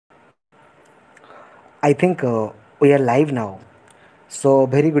I think we are live now. So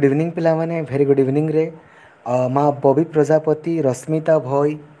very good evening ପିଲାମାନେ very good evening ରେ ମା ବବି ପ୍ରଜାପତି ରଶ୍ମିତା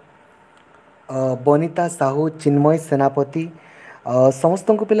ଭୋଇ ବନିତା ସାହୁ ଚିନ୍ମୟ ସେନାପତି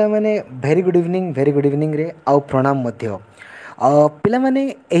ସମସ୍ତଙ୍କୁ ପିଲାମାନେ ଭେରି ଗୁଡ୍ ଇଭିନିଂରେ ଆଉ ପ୍ରଣାମ ମଧ୍ୟ ପିଲାମାନେ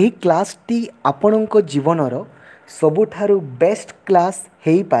ଏହି କ୍ଲାସ୍ଟି ଆପଣଙ୍କ ଜୀବନର ସବୁଠାରୁ ବେଷ୍ଟ କ୍ଲାସ୍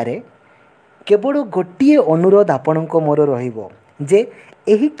ହେଇପାରେ। କେବଳ ଗୋଟିଏ ଅନୁରୋଧ ଆପଣଙ୍କ ମୋର ରହିବ ଯେ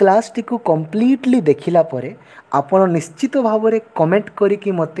ଏହି କ୍ଲାସ୍ଟିକୁ କମ୍ପ୍ଲିଟଲି ଦେଖିଲା ପରେ ଆପଣ ନିଶ୍ଚିତ ଭାବରେ କମେଣ୍ଟ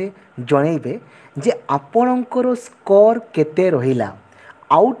କରିକି ମୋତେ ଜଣାଇବେ ଯେ ଆପଣଙ୍କର ସ୍କୋର କେତେ ରହିଲା।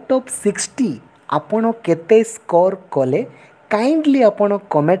 ଆଉଟ୍ ଅଫ୍ 60 ଆପଣ କେତେ ସ୍କୋର କଲେ କାଇଣ୍ଡଲି ଆପଣ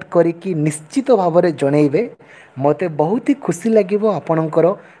କମେଣ୍ଟ କରିକି ନିଶ୍ଚିତ ଭାବରେ ଜଣାଇବେ। ମୋତେ ବହୁତ ହି ଖୁସି ଲାଗିବ ଆପଣଙ୍କର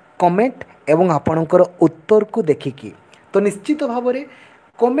କମେଣ୍ଟ ଏବଂ ଆପଣଙ୍କର ଉତ୍ତରକୁ ଦେଖିକି। ତ ନିଶ୍ଚିତ ଭାବରେ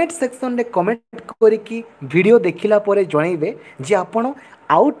କମେଣ୍ଟ ସେକ୍ସନରେ କମେଣ୍ଟ କରିକି ଭିଡ଼ିଓ ଦେଖିଲା ପରେ ଜଣାଇବେ ଯେ ଆପଣ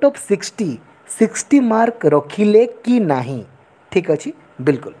ଆଉଟ୍ ଅଫ୍ 60 ମାର୍କ ରଖିଲେ କି ନାହିଁ। ଠିକ୍ ଅଛି,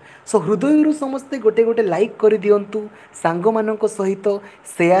 ବିଲକୁଲ। ସୋ ହୃଦୟରୁ ସମସ୍ତେ ଗୋଟେ ଗୋଟେ ଲାଇକ୍ କରିଦିଅନ୍ତୁ, ସାଙ୍ଗମାନଙ୍କ ସହିତ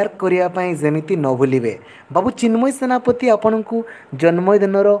ସେୟାର କରିବା ପାଇଁ ଯେମିତି ନ ଭୁଲିବେ। ବାବୁ ଚିନ୍ମୟ ସେନାପତି ଆପଣଙ୍କୁ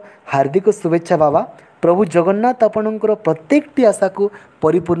ଜନ୍ମଦିନର ହାର୍ଦ୍ଦିକ ଶୁଭେଚ୍ଛା ବାବା। ପ୍ରଭୁ ଜଗନ୍ନାଥ ଆପଣଙ୍କର ପ୍ରତ୍ୟେକଟି ଆଶାକୁ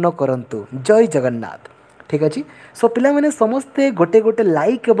ପରିପୂର୍ଣ୍ଣ କରନ୍ତୁ। ଜୟ ଜଗନ୍ନାଥ। ଠିକ୍ ଅଛି। ସୋ ପିଲାମାନେ ସମସ୍ତେ ଗୋଟେ ଗୋଟେ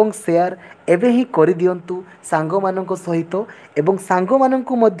ଲାଇକ୍ ଏବଂ ସେୟାର ଏବେ ହିଁ କରିଦିଅନ୍ତୁ ସାଙ୍ଗମାନଙ୍କ ସହିତ ଏବଂ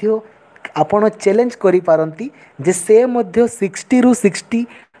ସାଙ୍ଗମାନଙ୍କୁ ମଧ୍ୟ ଆପଣ ଚ୍ୟାଲେଞ୍ଜ କରିପାରନ୍ତି ଯେ ସେ ମଧ୍ୟ 60ରୁ 60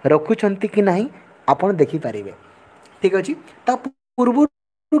 ରଖୁଛନ୍ତି କି ନାହିଁ ଆପଣ ଦେଖିପାରିବେ। ଠିକ୍ ଅଛି। ତା ପୂର୍ବରୁ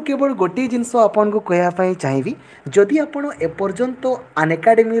କେବଳ ଗୋଟିଏ ଜିନିଷ ଆପଣଙ୍କୁ କହିବା ପାଇଁ ଚାହିଁବି, ଯଦି ଆପଣ ଏପର୍ଯ୍ୟନ୍ତ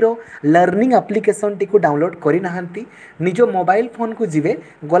ଅନଏକାଡେମୀର ଲର୍ଣ୍ଣିଂ ଆପ୍ଲିକେସନ୍ଟିକୁ ଡାଉନଲୋଡ଼୍ କରିନାହାନ୍ତି, ନିଜ ମୋବାଇଲ ଫୋନ୍କୁ ଯିବେ,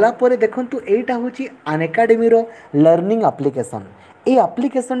 ଗଲା ପରେ ଦେଖନ୍ତୁ ଏଇଟା ହେଉଛି ଅନଏକାଡେମୀର ଲର୍ଣ୍ଣିଂ ଆପ୍ଲିକେସନ୍। এই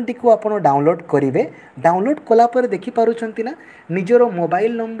ଆପ୍ଲିକେସନ୍ଟିକୁ ଆପଣ ଡାଉନଲୋଡ଼୍ କରିବେ। ଡାଉନଲୋଡ଼୍ କଲା ପରେ ଦେଖିପାରୁଛନ୍ତି ନା, ନିଜର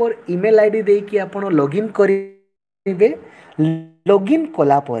mobile number email I D ଦେଇକି ଆପଣ ଲଗ୍ଇନ୍ କରିବେ। ଲଗ୍ଇନ୍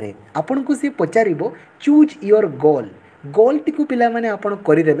କଲା ପରେ ଆପଣଙ୍କୁ ସେ ପଚାରିବ ଚୁଜ୍ ୟୋର୍ ଗୋଲ୍। ଗୋଲ୍ଟିକୁ ପିଲାମାନେ ଆପଣ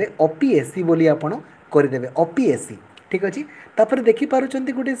କରିଦେବେ OPSC ବୋଲି ଆପଣ କରିଦେବେ OPSC। ଠିକ୍ ଅଛି। ତାପରେ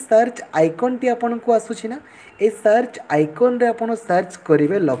ଦେଖିପାରୁଛନ୍ତି ଗୋଟେ ସର୍ଚ୍ଚ ଆଇକନ୍ଟି ଆପଣଙ୍କୁ ଆସୁଛି ନା, ଏ ସର୍ଚ୍ଚ ଆଇକନ୍ରେ ଆପଣ ସର୍ଚ୍ଚ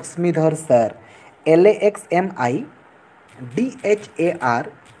କରିବେ Laxmidhar sir,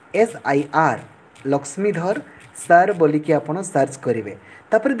 LAXMIDHARSIR Laxmidhar sir ବୋଲିକି ଆପଣ ସର୍ଚ୍ଚ କରିବେ।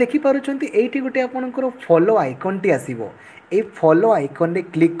 ତାପରେ ଦେଖିପାରୁଛନ୍ତି ଏଇଠି ଗୋଟେ ଆପଣଙ୍କର ଫଲୋ ଆଇକନ୍ଟି ଆସିବ। এই ଫଲୋ ଆଇକନ୍ରେ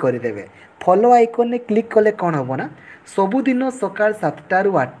କ୍ଲିକ୍ କରିଦେବେ। ଫଲୋ ଆଇକନ୍ରେ କ୍ଲିକ୍ କଲେ କ'ଣ ହେବ ନା, ସବୁଦିନ ସକାଳ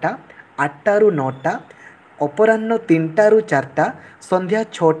 7ଟାରୁ 8ଟା, 8ଟାରୁ 9ଟା, ଅପରାହ୍ନ 3ଟାରୁ 4ଟା, ସନ୍ଧ୍ୟା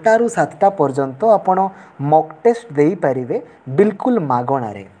 6ଟାରୁ 7ଟା ପର୍ଯ୍ୟନ୍ତ ଆପଣ ମକ୍ ଟେଷ୍ଟ ଦେଇପାରିବେ ବିଲକୁଲ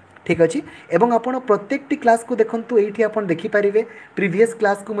ମାଗଣାରେ। ଠିକ୍ ଅଛି। ଏବଂ ଆପଣ ପ୍ରତ୍ୟେକଟି କ୍ଲାସ୍କୁ ଦେଖନ୍ତୁ, ଏଇଠି ଆପଣ ଦେଖିପାରିବେ ପ୍ରିଭିୟସ୍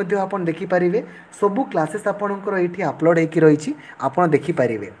କ୍ଲାସ୍କୁ ମଧ୍ୟ ଆପଣ ଦେଖିପାରିବେ। ସବୁ କ୍ଲାସେସ୍ ଆପଣଙ୍କର ଏଇଠି ଅପଲୋଡ଼ ହେଇକି ରହିଛି, ଆପଣ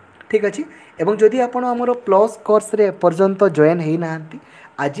ଦେଖିପାରିବେ। ଠିକ୍ ଅଛି। ଏବଂ ଯଦି ଆପଣ ଆମର ପ୍ଲସ୍ କୋର୍ସରେ ଏପର୍ଯ୍ୟନ୍ତ ଜଏନ୍ ହେଇନାହାନ୍ତି,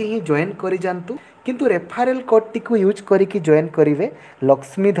 ଆଜି ହିଁ ଜଏନ୍ କରିଯାଆନ୍ତୁ। କିନ୍ତୁ ରେଫାରେଲ୍ କୋଡ଼୍ଟିକୁ ୟୁଜ୍ କରିକି ଜଏନ୍ କରିବେ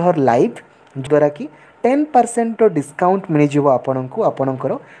ଲକ୍ଷ୍ମୀଧର ଲାଇଭ୍, ଦ୍ୱାରା କି 10% ଡିସ୍କାଉଣ୍ଟ ମିଳିଯିବ ଆପଣଙ୍କୁ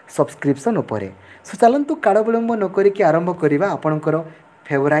ଆପଣଙ୍କର ସବସ୍କ୍ରିପସନ୍ ଉପରେ। ସୋ ଚାଲନ୍ତୁ କାଳ ବିଳମ୍ବ ନ କରିକି ଆରମ୍ଭ କରିବା। ଆପଣଙ୍କର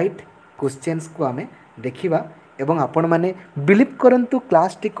ଫେଭରାଇଟ୍ କ୍ୱେଶ୍ଚନ୍ସକୁ ଆମେ ଦେଖିବା ଏବଂ ଆପଣମାନେ ବିଲିଭ୍ କରନ୍ତୁ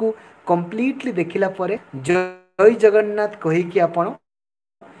କ୍ଲାସ୍ଟିକୁ କମ୍ପ୍ଲିଟଲି ଦେଖିଲା ପରେ ଜୟ ଜଗନ୍ନାଥ କହିକି ଆପଣ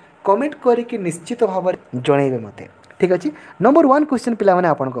କମେଣ୍ଟ କରିକି ନିଶ୍ଚିତ ଭାବରେ ଜଣାଇବେ ମୋତେ। ଠିକ୍ ଅଛି। ନମ୍ବର 1 କ୍ୱେଶ୍ଚନ୍ ପିଲାମାନେ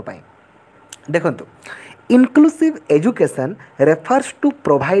ଆପଣଙ୍କ ପାଇଁ ଦେଖନ୍ତୁ, inclusive education refers two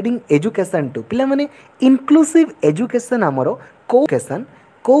providing education two. ପିଲାମାନେ ଇନକ୍ଲୁସିଭ୍ ଏଜୁକେସନ୍ ଆମର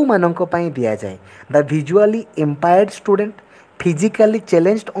କେଉଁମାନଙ୍କ ପାଇଁ ଦିଆଯାଏ? ଦ visually ଇମ୍ପାୟାର୍ଡ student, physically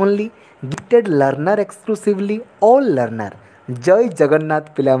ଚ୍ୟାଲେଞ୍ଜଡ only, gifted learner ଏକ୍ସକ୍ଲୁସିଭଲି, all learner. ଜୟ ଜଗନ୍ନାଥ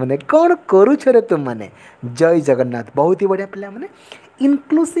ପିଲାମାନେ, କ'ଣ କରୁଛ ରେ ତୁମମାନେ? ଜୟ ଜଗନ୍ନାଥ। ବହୁତ ହି ବଢ଼ିଆ ପିଲାମାନେ।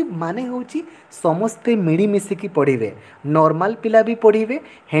 ଇନକ୍ଲୁସିଭ୍ ମାନେ ହେଉଛି ସମସ୍ତେ ମିଳିମିଶିକି ପଢ଼ିବେ। ନର୍ମାଲ ପିଲା ବି ପଢ଼ିବେ,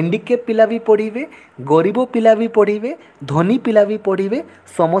 ହ୍ୟାଣ୍ଡିକେପ୍ ପିଲା ବି ପଢ଼ିବେ, ଗରିବ ପିଲା ବି ପଢ଼ିବେ, ଧନୀ ପିଲା ବି ପଢ଼ିବେ,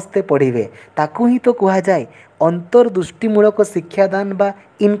 ସମସ୍ତେ ପଢ଼ିବେ। ତାକୁ ହିଁ ତ କୁହାଯାଏ ଅନ୍ତର୍ଦୃଷ୍ଟିମୂଳକ ଶିକ୍ଷାଦାନ ବା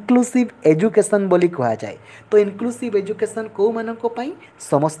ଇନକ୍ଲୁସିଭ୍ ଏଜୁକେସନ୍ ବୋଲି କୁହାଯାଏ। ତ ଇନକ୍ଲୁସିଭ୍ ଏଜୁକେସନ୍ କେଉଁମାନଙ୍କ ପାଇଁ?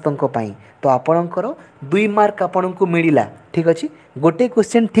 ସମସ୍ତଙ୍କ ପାଇଁ। ତ ଆପଣଙ୍କର 2 ମାର୍କ ଆପଣଙ୍କୁ ମିଳିଲା। ଠିକ୍ ଅଛି। ଗୋଟେ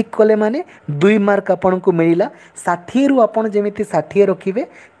କ୍ୱେଶ୍ଚନ୍ ଠିକ୍ କଲେ ମାନେ 2 ମାର୍କ ଆପଣଙ୍କୁ ମିଳିଲା। 60ରୁ ଆପଣ ଯେମିତି 60 ରଖିବେ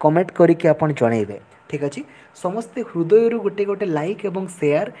କମେଣ୍ଟ କରିକି ଆପଣ ଜଣାଇବେ। ଠିକ୍ ଅଛି। ସମସ୍ତେ ହୃଦୟରୁ ଗୋଟେ ଗୋଟେ ଲାଇକ୍ ଏବଂ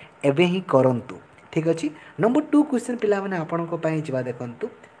ସେୟାର ଏବେ ହିଁ କରନ୍ତୁ। ଠିକ୍ ଅଛି। ନମ୍ବର 2 କ୍ୱେଶ୍ଚନ୍ ପିଲାମାନେ ଆପଣଙ୍କ ପାଇଁ ଯିବା। ଦେଖନ୍ତୁ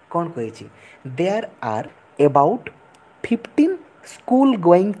କ'ଣ କହିଛି, there R about 15 school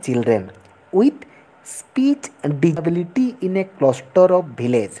going children with speech disability in a cluster of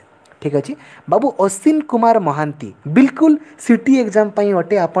village. ଠିକ୍ ଅଛି। ବାବୁ ଅଶ୍ୱିନ କୁମାର ମହାନ୍ତି, ବିଲକୁଲ ସିଟି ଏକ୍ଜାମ୍ ପାଇଁ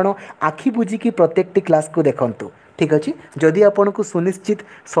ଅଟେ। ଆପଣ ଆଖି ବୁଝିକି ପ୍ରତ୍ୟେକଟି କ୍ଲାସ୍କୁ ଦେଖନ୍ତୁ। ଠିକ୍ ଅଛି। ଯଦି ଆପଣଙ୍କୁ ସୁନିଶ୍ଚିତ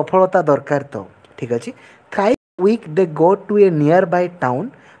ସଫଳତା ଦରକାର ତ ठीक अच्छे thrice week they go to A near by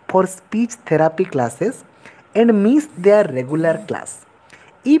town for speech therapy classes and miss there regular class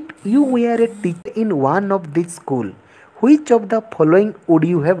if you where a teacher in one of this school which of the following would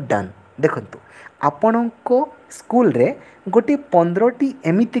you have done देखंतु आपण को school रे गोटे 15टी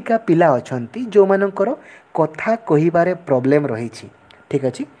एमितिका पिला अछंती जो मानकर कथा कहिबारे problem रही ठीक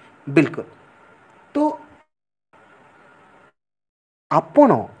अच्छे बिल्कुल तो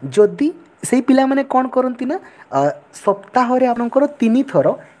आपण जदि से पिला माने कौन करती ना सप्ताह आपंकर 3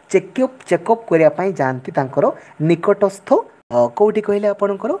 थर चेकअप करने जाती निकटस्थ कौटी कहले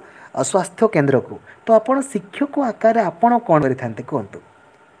आपणकर स्वास्थ्य केन्द्र को तो आपण शिक्षक आकार आपण कौन करते कहतु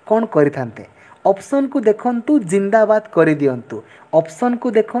कौन करते ऑप्शन को देखंतु जिंदाबाद कर दियंतु ऑप्शन को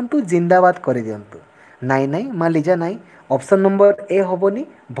देखंतु जिंदाबाद कर दियंतु नाई नाई मान लीजा नाई ऑप्शन नंबर ए हबनी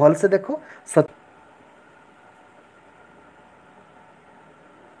भल से देखो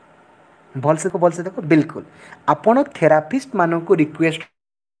भल से देखो बिल्कुल आपण थेरापिस्ट मान को रिक्वेस्ट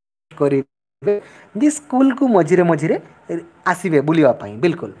करेंगे जे स्कूल को मझिरे मझिरे आसवे बुलावाई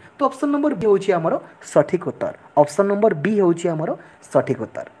बिल्कुल तो ऑप्शन नंबर बी हूँ आमर सठिक उत्तर ऑप्शन नंबर बी हूँ आमर सठिक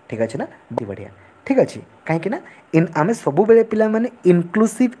उत्तर ठीक अच्छे ना बढ़िया ठीक अच्छे कहीं आम सब बेले पिला माने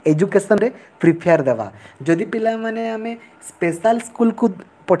इनक्लूसिव एजुकेशन रे प्रिफेयर देवा जदि पिला माने आमे स्पेशल स्कूल को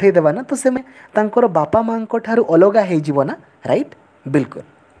पठे देवा ना तो से तांकर बापा माँ ठारू अलगा हो ना राइट बिल्कुल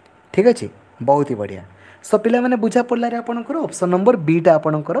ठीक अच्छे बहुत ही बढ़िया सो पिला माने बुझा पड़े आपंकर ऑप्शन नंबर बीटा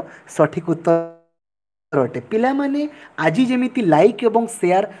आपंकर सठिक उत्तर अटे पिला माने आज जेमिति लाइक एवं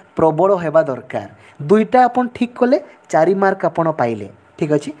शेयर प्रबल होगा दरकार दुईटा आपन ठीक कले 4 मार्क आपन पाइले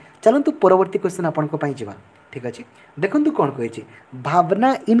ठीक अच्छे चलतु परवर्ती क्वेश्चन आपन जा ठीक अच्छे देखु कौन कही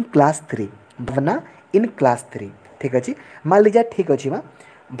भावना in class 3 Bhavna in class 3 ठीक अच्छे मान लीजिए ठीक अच्छे माँ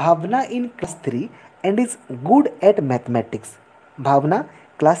भावना in class 3 and is good at mathematics Bhavna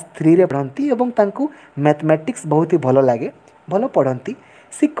class 3 रे पढ़ती एवं तांकु मैथमेटिक्स बहुत ही भल लगे भल पढ़ती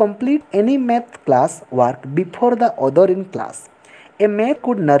सी complete any math class work before the other in class A math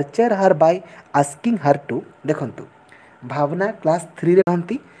could nurture her by asking her to देखंतु भावना क्लास 3 रे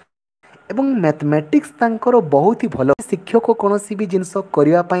पढ़ती एवं मैथमेटिक्स तांकर बहुत ही भल शिक्षक कौन भी जिनस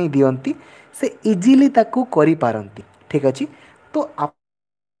करने दियंती से इजिली ताकू करि पारंती ठीक अच्छे तो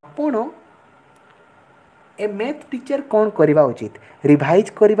आपण ए मैथ टीचर कौन करवा उचित रिवाइज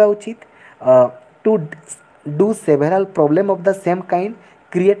करवा उचित to do several problem of the same kind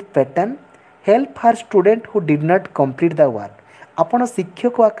create pattern help her student who did not complete the work आपण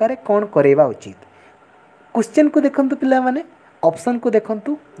शिक्षक आकार कौन करवा उचित क्वेश्चन को देखंतु पिला माने ऑप्शन को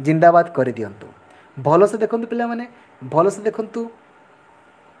देखंतु जिंदाबाद कर दियंतु भल से देखंतु पिला माने भल से देखंतु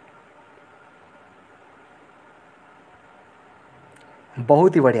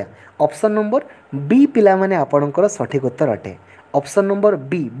बहुत ही बढ़िया ऑप्शन नंबर बी पिला माने आपणकर सठिक उत्तर अटे option number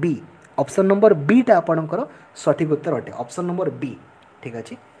B option number beta आपणकर सठिक उत्तर अटे ऑप्शन नंबर बी ठीक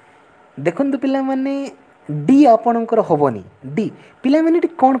अच्छे देखंतु पिला माने डी आपणकर होबनी डी पिला माने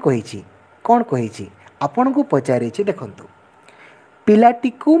कौन कही आपण को पचारे देखंतु पिलाटी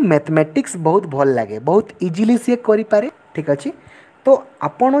को मैथमेटिक्स बहुत भल लगे बहुत इजिली सी करि पारे ठीक अच्छे तो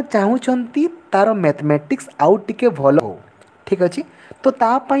आपण चाहूचंती तार मैथमेटिक्स आउ टिके भल हो ठीक अच्छे तो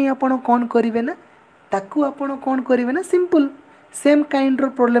तापाई आपण कौन करेंगे ना ताकू आपण कौन करेंगे ना सिंपल सेम काइंड रो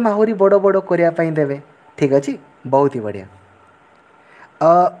प्रॉब्लम आहरी बड़ बड़ करने देवे ठीक अच्छे बहुत ही बढ़िया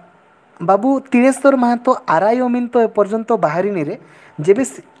बाबू तिलेश्वर महातो आरआई अमीन तो एपर्यंत बाहरी रे जेबे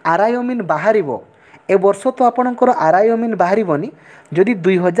आरआई अमीन बाहर ए वर्ष तो आपणकर आरआई अमीन बाहरनी जदि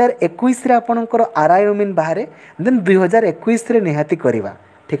 2021 रे आपणकर आरआई अमीन बाहर देन 2021 रे निहाती करवा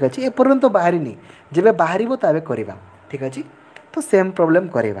ठीक अच्छे एपर्यंत बाहरी जेबे बाहर तबे करवा ठीक अच्छे तो सेम प्रॉब्लम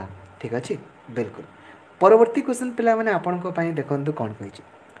करवा ठीक अच्छे बिल्कुल परवर्ती क्वेश्चन पिला माने आपन को पई देखंतु कोन कहि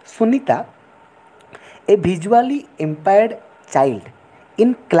सुनीता ए visually impaired child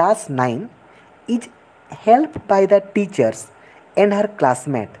in class 9 is help by the teachers and her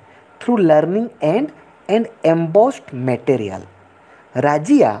classmate through learning and embossed material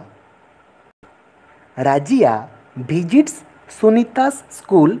Rajiya visits Sunita's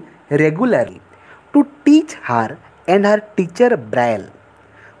school regularly to teach her and her teacher Braille.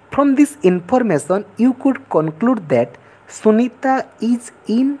 From this information, you could conclude that Sunita is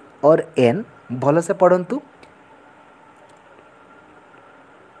in or an भल से पढ़ंतु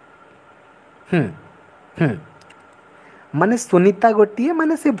माने सुनीता गोटे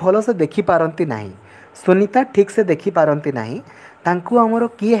माने से भल से देखी पारंती नहीं सुनीता ठीक से देखी पारंती नहीं तांकु हमरो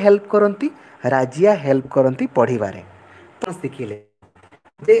किए हेल्प करंती राजिया हेल्प करंती पढ़िबारे तो शिखिले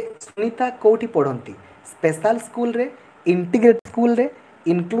जे सुनीता कोठी पढ़ंती स्पेशल स्कूल रे इंटीग्रेटेड स्कूल रे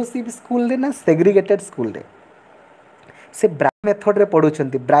इनक्लूसिव स्कूल रे ना सेग्रीगेटेड स्कूल रे से ब्राइल मेथड रे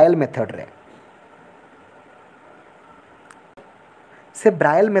पढुचंती ब्राइल मेथड रे से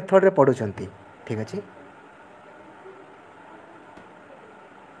ब्राइल मेथड रे पढ़ुचंती ठीक अछि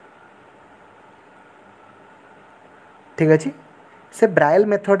ठीक अछि से ब्राइल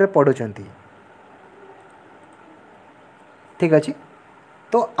मेथड रे पढ़ुचंती ठीक अछि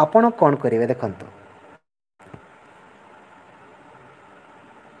तो आपण कौन करेंगे देखंतु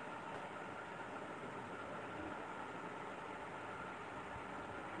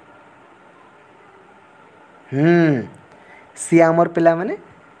सी आमर पिला माने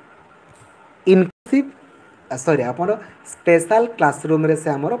इनक्लूसिव सॉरी आपण स्पेशल क्लासरूम रे से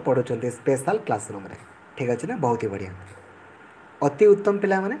आमर पढ़ुचंती स्पेशल क्लासरूम रे ठीक अछि ना बहुत ही बढ़िया अति उत्तम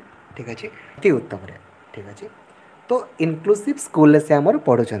पिला माने ठीक अछि अति उत्तम रे ठीक अछि तो इनक्लूसिव स्कूल से आमर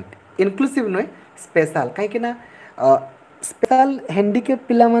पढ़ुचंती इनक्लूसिव नुहे स्पेशल कहीं ना स्पेशल हैंडिकेप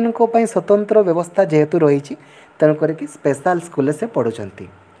पिला मानको पई स्वतंत्र व्यवस्था जेहेतु रही तेणु करके स्पेशल स्कूल से पढ़ुचंती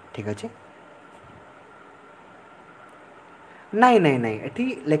ठीक अछि नाई नाई नाई एठी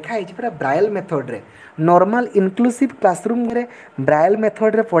लेखा है पूरा ब्राइल मेथड रे नॉर्मल इनक्लूसिव क्लासरूम रे ब्राइल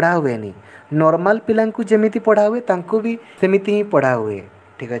मेथड रे पढ़ा हुए नहीं नॉर्मल पिला को जेमिति पढ़ा हुए तांको भी सेमिति ही पढ़ा हुए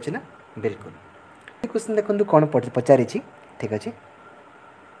ठीक अछि ना बिल्कुल क्वेश्चन देखंतु कोन पचारि छी ठीक अछि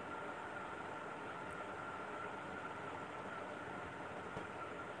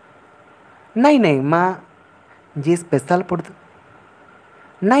नहीं नहीं माँ जी स्पेशल पढ़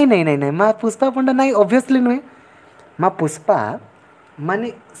नहीं नहीं नहीं नहीं माँ पुष्पा पंडा नहीं ऑब्वियसली नुहे माँ पुष्पा माने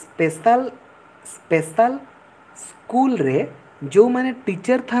स्पेशल स्पेशल स्कूल रे जो माने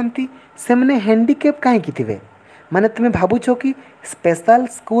टीचर थांती से माने हैंडीकैप कहीं थे माने तुम्हें भावुच कि स्पेशल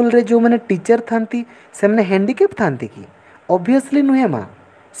स्कूल रे जो माने टीचर थांती से माने हैंडीकैप थांती कि ऑब्वियसली नुहे माँ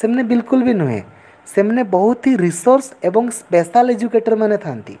से माने बिल्कुल भी नुहे से माने बहुत ही रिसोर्स एवं स्पेशल एजुकेटर माने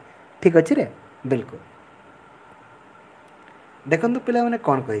थांती ठीक अच्छे रे बिल्कुल देखो पिला माने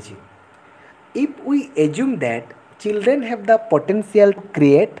कौन कही if we assume that children have the potential to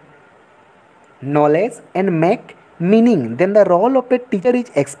create knowledge and make meaning then the role of a teacher is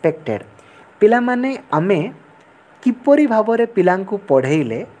expected पिला माने आमे किपरि भावरे पिलांकु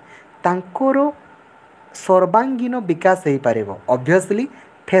पढ़ेइले तांकोरो सर्वांगीन विकास हो पार ऑब्वियसली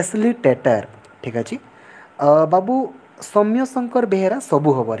फैसिलिटेटर ठीक अच्छे बाबू सौम्य शंकर बेहेरा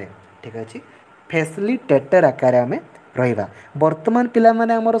सबू हबरे ठीक अच्छे फैसिलिटेटर आकार आम रहिबा वर्तमान पिला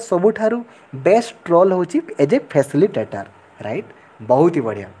माने हमर सबुठारु बेस्ट रोल होची एज ए फैसिलिटेटर राइट बहुत ही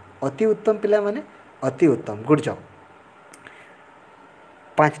बढ़िया अति उत्तम पिला माने अति उत्तम गुड जॉब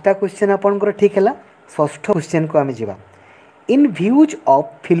पांचटा क्वेश्चन आपनकर ठीक है षष्ठ क्वेश्चन को आम जीवा इन views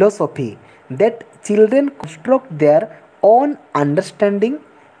of philosophy that children construct their own understanding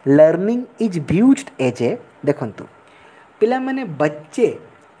learning is व्यूज्ड as a देखंतु पिला माने बच्चे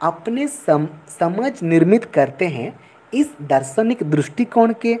अपने समझ निर्मित करते हैं इस दार्शनिक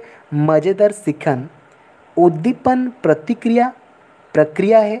दृष्टिकोण के मज़ेदार शिखन उद्दीपन प्रतिक्रिया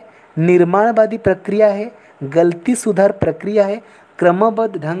प्रक्रिया है निर्माणवादी प्रक्रिया है गलती सुधार प्रक्रिया है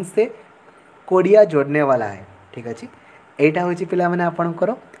क्रमबद्ध ढंग से कोडिया जोड़ने वाला है ठीक अच्छे यहाँ हूँ पिला माने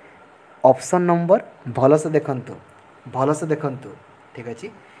आपणकर ऑप्शन नंबर भलसे देखंतु ठीक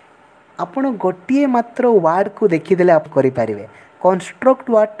अच्छे आपण गोटे मात्र वार्ड को देखीदेले आप करें कंस्ट्रक्ट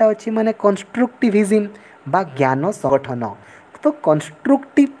वार्डटा अच्छी माने कंस्ट्रक्टिविज्म बा ज्ञान संगठन तो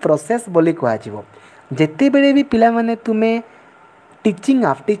कंस्ट्रक्टिव प्रोसेस बोली कहुव जिते बड़े भी पिला माने तुम्हें टीचिंग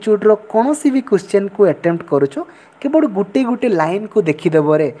एप्टीट्यूड रो कौन सी भी क्वेश्चन को अटेम्प्ट करुच केवल गोटे गोटे लाइन को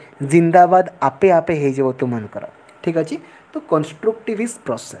देखीदेव रे जिंदाबाद आपे आपे हो जाव तुमकर ठीक अच्छे तो कंस्ट्रक्टिविस्ट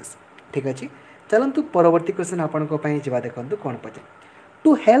प्रोसेस ठीक अच्छे चलतु परवर्ती क्वेश्चन आपण जा देखो कौन पचे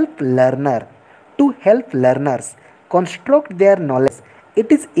to help learners construct their knowledge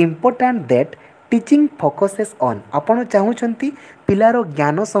it is important that teaching focuses on आपण चाहूँगी पिलार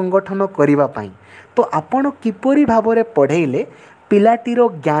ज्ञान संगठन करने तो आपण किपरि भावरे पढ़ेले पिलाटीर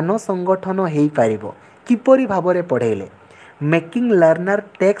ज्ञान संगठन हो पार किपरि Bhavre पढ़ेले making learner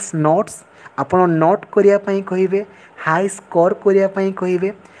takes notes आपण नोट करने कहे हाई स्कोर करने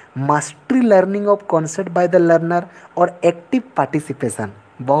कहे mastery learning of concept by the learner और एक्टिव पार्टिसिपेशन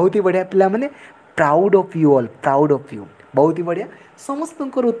बहुत ही बढ़िया पिला माने प्राउड ऑफ यू बहुत ही बढ़िया समस्त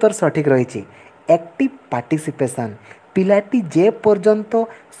उत्तर सठिक रही एक्टिव पार्टिसिपेशन पिलाटी जे पर्यंत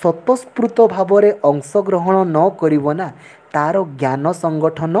स्वतःस्फूर्त भाव में अंशग्रहण न करिवना तार ज्ञान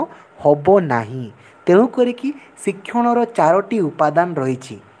संगठन होबो नाही तेणु करिकी शिक्षणर चारोटी उपादान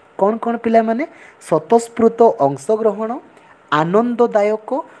रही कौन कौन पिला माने स्वतःस्फूर्त अंशग्रहण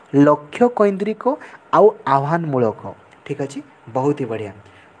आनंददायक लक्ष्य केन्द्रिक आउ आह्वानमूलक ठीक अच्छे बहुत ही बढ़िया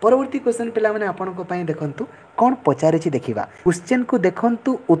परवर्ती क्वेश्चन पिला माने आपनको पई देखंतु कौन पचारिछि देखिबा क्वेश्चन को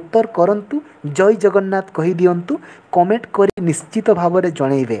देखंतु उत्तर करंतु जय जगन्नाथ कहि दियंतु कमेंट करी निश्चित भाव में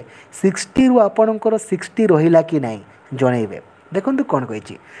जनइबे 60 रु आपणकर 60 रहिला कि नाही जनइबे देखो कौन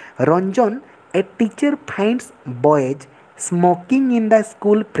कही Ranjan a teacher finds boys smoking in the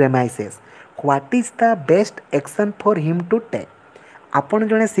school premises what is the best action for him to take आपण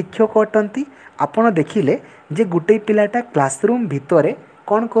जड़े शिक्षक अटंती आपण देखिले जे गुटे पिलाटा क्लासरूम भितर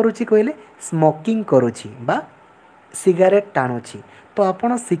कौन करुच्ची कहले स्मोकिंग करुच्ची बा सिगारेट टाणुची तो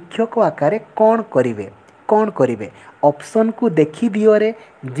आपण शिक्षक आकार कौन करेंगे ऑप्शन को देखी दियो रे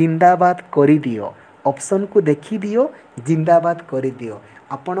जिंदाबाद करी दियो ऑप्शन को देखी दियो जिंदाबाद करी दियो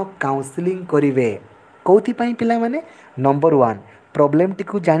आपण काउंसलिंग करेंगे कौथि पिला माने नंबर 1 प्रॉब्लम टी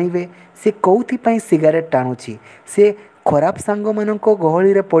को जानिबे से कौथि सिगारेट टाणुची से खराब सांग मानक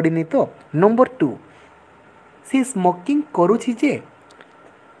गहली रे पड़नी तो नंबर 2 से स्मोकिंग करुची जे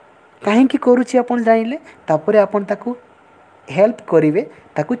कहीं करुची आपण जानिले तापरे आपण ताकू हेल्प करेंगे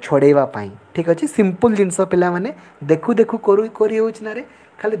ताकू छड़ेवा पाई ठीक अच्छे सिंपल जिनस पिला माने देखू देखू करी होना रे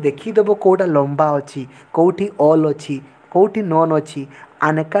खाली देखीदेव कौटा लंबा अच्छी कौटी ऑल अच्छी कौटी नॉन अच्छी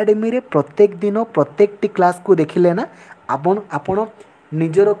अन एकाडेमी रे प्रत्येक दिन प्रत्येक टी क्लास को देखिले ना आपण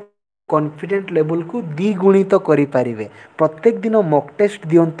निजर कॉन्फिडेंट लेवल को द्विगुणित करि पारिबे प्रत्येक दिन मॉक टेस्ट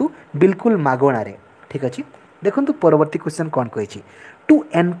दियंतु बिल्कुल मागणा रे ठीक अच्छे देखो परवर्ती क्वेश्चन कौन कही to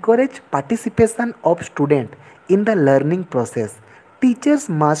encourage participation of student in the learning process teachers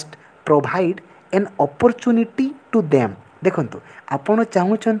must provide an opportunity to them देखंतु आपण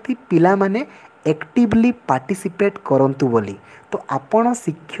चाहूचंती पिला माने एक्टिवली पार्टिसिपेट करंतु बोली तो आपण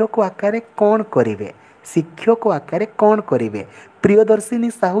शिक्षक आकारे कौन करिवे शिक्षक आकारे कौन करिवे प्रियदर्शिनी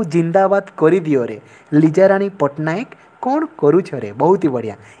साहू जिंदाबाद करि दियो रे लीजाराणी पटनायक कौन करुछ रे बहुत ही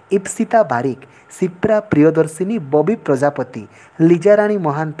बढ़िया इप्सिता बारिक सिप्रा प्रियदर्शिनी बबी प्रजापति लीजाराणी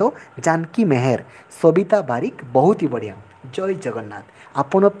महांतो जानकी मेहर सबिता बारिक बहुत ही बढ़िया जय जगन्नाथ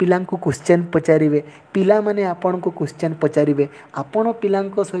आपण पिलांको क्वेश्चन पचारिबे पिला माने आपण को क्वेश्चन पचारिबे आपण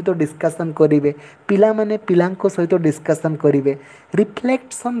पिलांको सहित डिस्कशन करिवे पिला माने पिलांको सहित डिस्कशन करिवे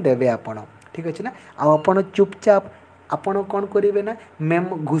रिफ्लेक्शन देबे आपण ठीक अछि ना आपण चुपचाप आपण कौन करेंगे ना मैम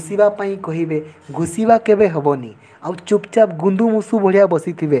घुषा कहे घुषा केबे हबनी आउ चुपचाप गुंदु मुसु भलिया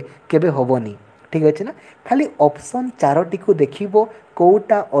बसी थे केबे हबनी ठीक अच्छे ना खाली ऑप्शन चारोटी को देखिबो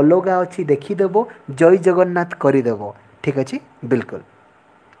कोटा अलगा अच्छी देखीदेव जय जगन्नाथ करदेव ठीक अच्छे बिल्कुल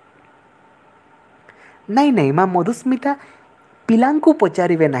नहीं नहीं माँ मधुस्मिता पिलांको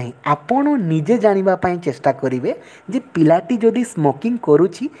पचारिबे नहीं आपण निजे जानिबा पई चेष्टा करिवे जे पिलाटी जदि स्मोकिंग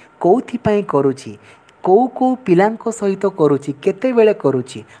करूची कोथि पई करूची कौ कौ पिलांको सहित करुच्ची केते बेले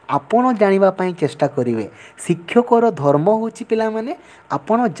करुच्ची आपण जानिबा पई चेष्टा करिवे शिक्षकर धर्म होची पिला माने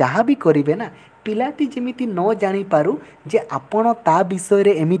आपण जहाँ भी करिवे ना पिलाटी जेमिति न जानी पारु जे आपण ता विषय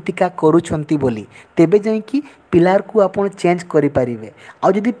रे एमितिका करूछंती बोली तेबे जाई कि पिलार को आपण चेंज करि पारिवे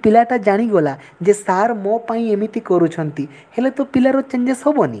आ जदि पिलाटा जानी गला जे सार मो पई एमिति करूछंती हेले तो पिलार चेंजेस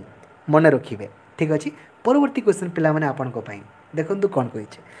होबनी मने रखिवे ठीक अछि परवर्ती क्वेश्चन पिला माने आपण को पई देखंतु कोन कहि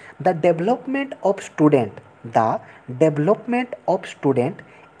छै the development of student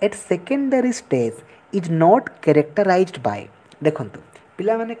at secondary stage is not characterised bye देखंतु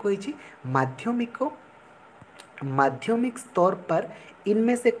पिला माने कही माध्यमिक स्तर पर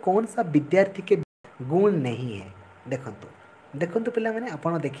इनमें से कौन सा विद्यार्थी के गुण नहीं है देखंतु देखंतु पिला माने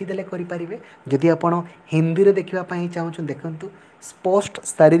आपण देखिदेले करि पारिबे जदि आपण हिंदी रे देखिबा पई चाहू देखंतु स्पष्ट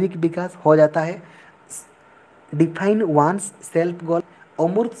शारीरिक विकास हो जाता है डिफाइन वंस सेल्फ गोल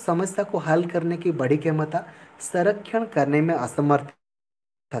अमूर्त समस्या को हल करने की बड़ी क्षमता संरक्षण करने में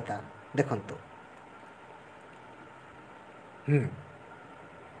असमर्थता देखंतु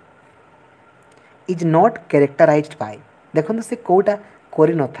इज नॉट कैरेक्टराइज्ड बाय देखंतु से कोटा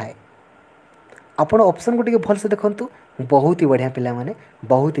करि न थाए आपण ऑप्शन को टिके भल से देखंतु बहुत ही बढ़िया पिला माने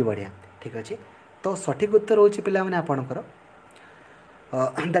बहुत ही बढ़िया ठीक अछि तो सठिक उत्तर होछि पिला माने आपणकर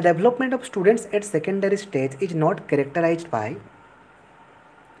the development of students at secondary stage is not characterized by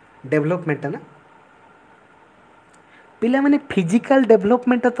development ना पिला माने फिजिकल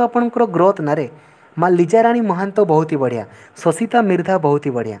डेवलपमेंट तो आपनकर ग्रोथ ना रे माँ लीजाराणी महांत बहुत ही बढ़िया शशिता मिर्धा बहुत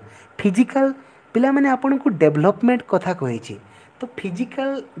ही बढ़िया फिजिकल पिला माने आपन को डेवलपमेंट कथा कही तो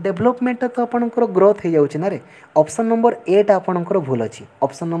फिजिकल डेवलपमेंट तो आपनकर ग्रोथ हो जाउछि ना रे ऑप्शन नंबर 8 आपनकर भूल अछि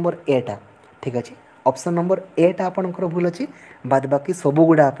ऑप्शन नंबर 8 ठीक अछि ऑप्शन नंबर 8 आपनकर भूल अच्छी बाद बाकी सबू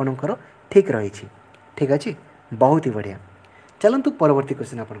गुड़ा आपनकर ठीक रही ठीक अच्छे बहुत ही बढ़िया चलतु परवर्ती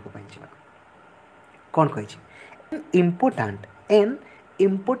क्वेश्चन आपन कौन कही N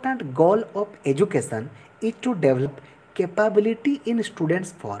important goal of education is to develop capability in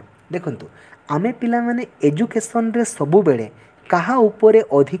students for देखंतु आमे पिला माने एजुकेशन रे सबु बेले कहा उपरे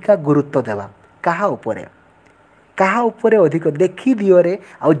अधिका गुरुत्व देवा कहा उपरे अधिक देखी दियो रे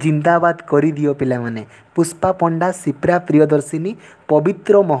आउ जिंदाबाद करी दियो पिला माने पुष्पा पंडा सिप्रा प्रियदर्शिनी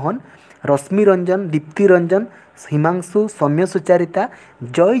पवित्र मोहन रश्मि रंजन, दीप्ति रंजन, हिमांशु, सौम्य सुचारिता,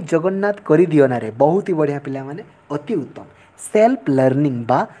 जय जगन्नाथ कर दियो ना रे बहुत ही बढ़िया पिला माने अति उत्तम। सेल्फ लर्निंग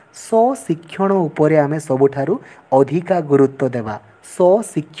बा स्वशिक्षण उपरे आमे सबुठारु अधिका गुरुत्व देवा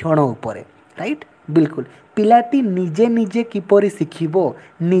स्वशिक्षण उपरे राइट बिल्कुल पिलाटी निजे निजे किपरि शिखिबो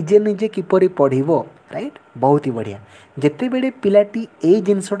निजे निजे किपरि पढ़िबो राइट बहुत ही बढ़िया जेते बेले पिलाटी ए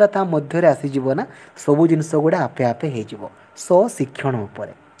जिनसटा ता मध्य रे आसी जीवो ना सबु जिनस गुडा आपे आपे हे जीवो स्वशिक्षण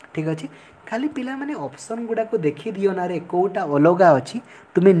उपरे ठीक अछि खाली पिला माने ऑप्शन गुडा को देखि दियो ना रे कोटा अलगा अछि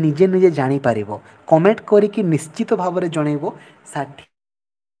तुमे निजे निजे जानि पारिबो कमेंट करी कि निश्चित भाव रे जणैबो 60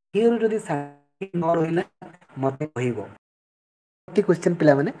 जदि 60 न रहिला मते कहिबो क्वेश्चन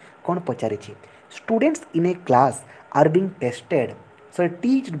पिला माने कोन पचारि छी students in A class are being tested so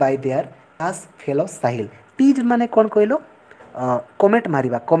टीच्ड bye there class fellow Sahil teach माने कोन कहलो कमेंट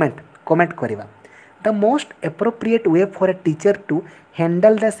मारिबा कमेंट करिबा the most appropriate way for a teacher to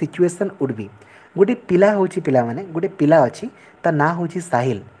handle the situation would be गोटे पिला होची पिला माने गोटे पिला अछि ता ना होची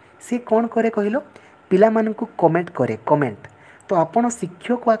साहिल सी कोन करे कहलो पिला मानन को कमेंट करे कमेंट तो आपण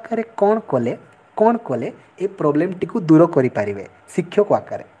शिक्षक आकारे कोन कले ए प्रॉब्लम टी को दूर करि पारिबे शिक्षक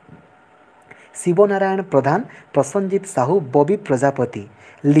आकारे शिवनारायण प्रधान प्रसन्नजीत साहू बबी प्रजापति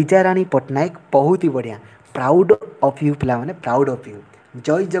लीजा रानी पट्टनायक बहुत ही बढ़िया प्राउड ऑफ यू पिला माने प्राउड ऑफ यू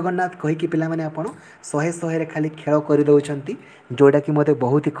जय जगन्नाथ कही कि पिला माने आपण 100 रे खाली खेल कर दउछंती जोडा कि मते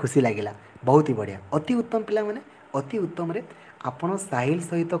बहुत ही खुशी लागिला बहुत ही बढ़िया अति उत्तम पिला माने अति उत्तम रे आपण साहिल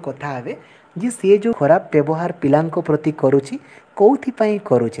सहित कथा हेबे जे से जो खराब व्यवहार पिलांको प्रति करूची कोथि पई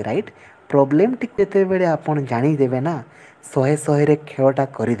करूची राइट प्रॉब्लम टी केते बेले आपण जानि देबे ना 100 रे खेलटा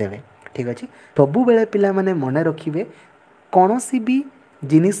करि देबे ठीक अछि सबु बेले पिला माने मने रखिबे कोनोसी भी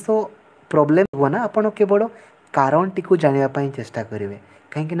जिनिस प्रॉब्लम हो ना आपण केवल कारण टी को जानिबा पई चेष्टा करिवे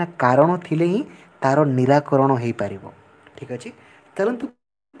काहे कि ना कारण थिले ही तार निराकरण हेई पारिबो ठीक अछि चलंतु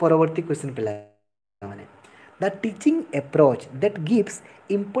परवर्ती क्वेश्चन पिला माने the teaching approach that gives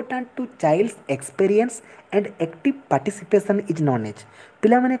important to child's experience and active participation is known as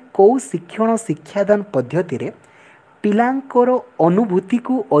पिला माने को शिक्षण शिक्षादान पद्धति रे पिलांकर अनुभूति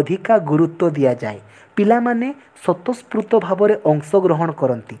को अधिका गुरुत्व दिया जाए पिला माने स्वतःस्फूर्त भाव रे अंश ग्रहण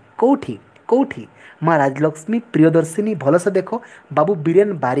करंती कोठी कोठी माँ राजलक्ष्मी प्रियदर्शिनी भलसे देखो बाबू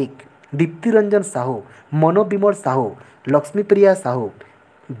बीरेन बारिक दीप्ति रंजन साहू मनोविमल साहू लक्ष्मीप्रिया साहू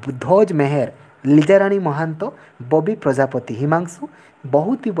ध्वज मेहर लीजाराणी महांत बबी प्रजापति हिमांशु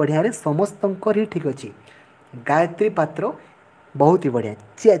बहुत ही बढ़िया रे समस्त ही ठीक अच्छी गायत्री पात्र बहुत ही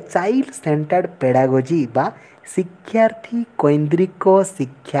बढ़िया चाइल्ड सेंटर्ड पेडागोजी बा शिक्षार्थी केन्द्रिक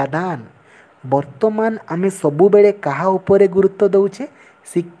शिक्षादान वर्तमान आमे सबु बेले कहा उपरे गुरुत्व दउछे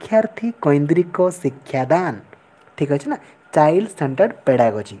शिक्षार्थी केन्द्रिक शिक्षादान ठीक अच्छे ना चाइल्ड सेंटर्ड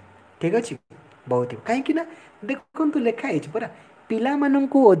पेडागोजी ठीक अच्छे बहुत ही कहीं ना देखु लेखा परा पिला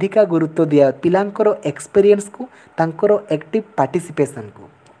माननकु अधिका गुरुत्व दिया पिलांकर एक्सपीरियंस को तांकर एक्टिव पार्टिसिपेशन को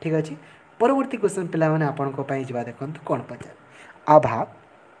ठीक अच्छे परवर्ती क्वेश्चन पिला माने आपन को पई जबा देखंतु कोन पचार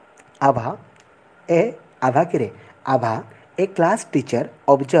आभा ए class teacher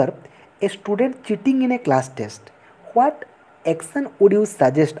observe a student cheating in A class test what action would you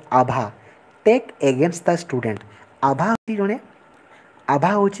suggest Abha take against the student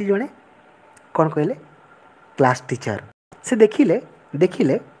आभा होची जणे कोन कहले क्लास टीचर से देखिले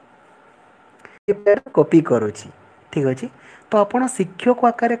कॉपी करूची ठीक अच्छे तो आपण शिक्षक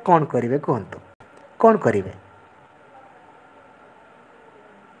आकार कौन करेंगे कहतु कौन करेंगे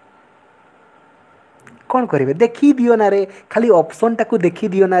कौन करेंगे देखी दियो ना रे खाली ऑप्शन टाकू देखी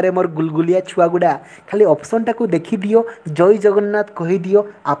दियो ना रे मोर गुलगुलिया छुआ गुड़ा खाली ऑप्शन टाकू देखी दियो जय जगन्नाथ कही दियो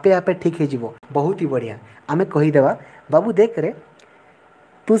आपे आपे ठीक हो बहुत ही बढ़िया आमे कहीदेवा बाबू देख रे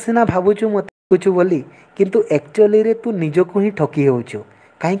तू सीना भावुचु मत कुछ बोली किंतु एक्चुअली रे तू निजको ही ठकी होउछु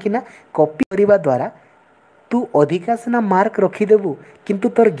काहे ना कॉपी करबा द्वारा तू अधिका सीना मार्क रखीदेबू किंतु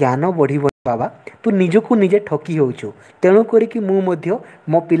तोर ज्ञान बढ़िब बाबा तू निजको निजे ठकी होउछु तेणु करी कि मु मध्य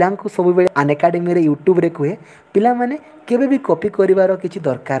मो पिलांको सब बेले अनएकाडेमी रे यूट्यूब रे कहे पिला माने केबे भी कॉपी करिवार किछि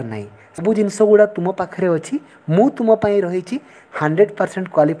दरकार नाही सब जिंस गुडा तुम पाखरे अछि मु तुम पई रहिछि 100%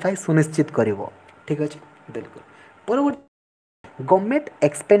 क्वालिफाई सुनिश्चित करिवो ठीक अछि बिल्कुल परवर्ती government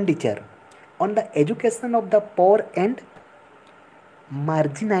expenditure on the education of the poor and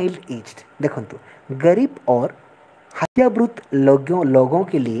marginalized देखंतु गरीब और हत्यावृत लोगों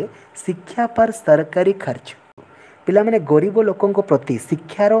के लिए शिक्षा पर सरकारी खर्च पिला माने गरीब लोकों को प्रति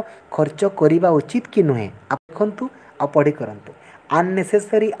शिक्षार खर्च करिबा उचित कि नुहे आप देखंतु आ पढ़ी करंतु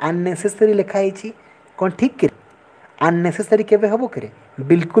अननेसेसरी लिखा है कौन ठीक के अननेसेसरी केबे हबो करे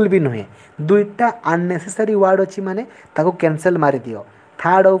बिल्कुल भी नुहे दुईटा अननेसेसरी वर्ड अछि माने ताको कैंसिल मारि दियो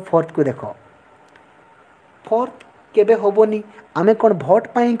थर्ड और फोर्थ को देखो फोर्थ केबे होबोनी आमे कौन भोट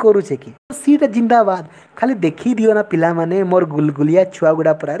पाई करूचे कि सीट जिंदाबाद खाली देखी दियो ना पिला माने मोर गुलगुलिया छुआ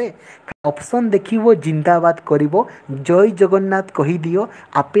गुड़ा परारे ऑप्शन देखिवो जिंदाबाद करिवो जय जगन्नाथ कही दियो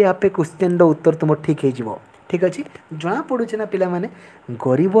आपे आपे क्वेश्चन रो उत्तर तुम ठीक हे जिवो ठीक अछि जना पड़ुचे ना पिला माने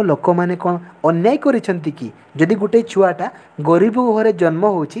गरीब लोक माने कौन अन्याय करिसंती कि जदि गुटे छुआटा गरीब घरे जन्म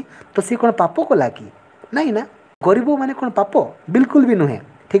होची तो सी कौन पाप कला कि नहीं ना गरीब माने कौन पाप बिल्कुल भी नुहे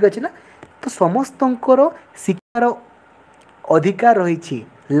ठीक अछि ना तो समस्तंकर शिक्षार अधिकार रही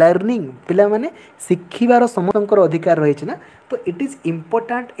लर्निंग पिला माने शिखिबार समस्तंकर अधिकार रही ना तो it is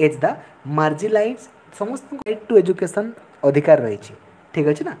important as the marginalise समस्त राइट टू एजुकेशन अधिकार रही ठीक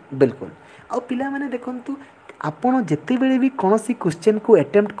अच्छे ना बिल्कुल आ पिला माने देखंतु आपण जिते बेले भी कौन सी क्वेश्चन को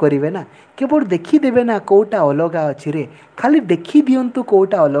अटेम्प्ट करेंगे ना केवल देखीदेवे ना कौटा अलगा अच्छी रे खाली देखी दिंतु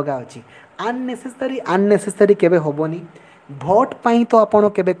कौटा अलगा अच्छी अननेसेसरी केबे होबनी भोट पाई तो आपण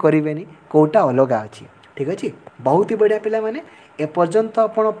केबे करेंगे कौटा अलगा अच्छी ठीक अच्छे बहुत ही बढ़िया पिला माने एपर्यंत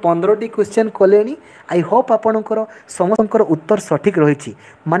आपण 15टी क्वेश्चन कले आई होप आपणकर समस्त उत्तर सठिक रही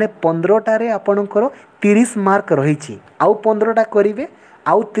माने 15टारे आपणकर 30 मार्क रही आउ 15टा करेंगे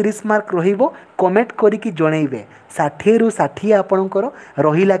आउ 30 मार्क रहिबो कमेंट करिकी जणैबे 60 रु 60 आपणकर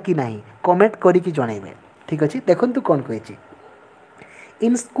रहिला कि नाही कमेंट करिकी जणैबे ठीक अछि देखंतु कोन कहैछि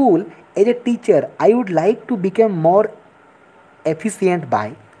in school as a teacher I would like to become more efficient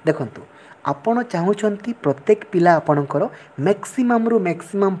bye देखंतु आपण चाहूछंती प्रत्येक पिला आपणकर मैक्सिमम रु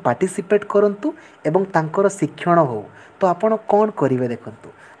मैक्सिमम पार्टिसिपेट करंतु एवं तांकर शिक्षण हो तो आपण कोन करिवे देखंतु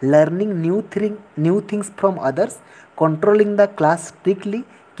learning new things from others controlling the class strictly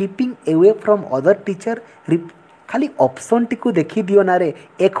keeping away from other teacher खाली ऑप्शन टी को देखी दियो ना रे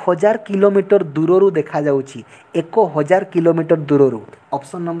 1000 किलोमीटर दूररू देखा जाउची 1000 किलोमीटर दूररू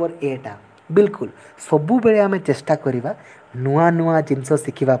ऑप्शन नंबर ए टा बिल्कुल सबु बेले आमे चेष्टा करिबा नुआ नुआ जिनस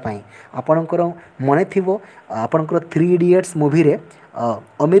शिखिबा पाई आपणकर मने थिबो आपणकर 3 इडियट्स मूवी रे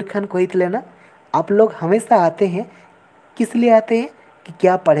आमिर खान कहितले ना आप लोग हमेशा आते हैं किस लिए आते हैं कि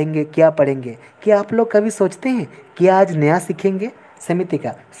क्या पढ़ेंगे क्या आप लोग कभी सोचते हैं कि आज नया सीखेंगे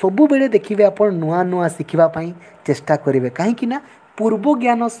सेमितिका सबु बेले देखिबे आपण नुआ नुआ शिखिबा पाई चेष्टा करिवे काहे ना पूर्व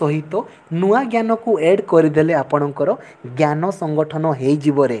ज्ञान सहित नुआ ज्ञान को ऐड करदेले आपणकर ज्ञान संगठन हो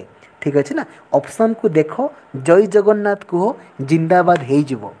जीवरे ठीक अच्छे ना ऑप्शन को देखो जय जगन्नाथ को जिंदाबाद हो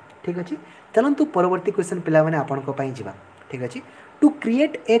जीव ठीक अच्छे चलतु परवर्ती क्वेश्चन पिला माने आपण को पाई जीवा ठीक अच्छे to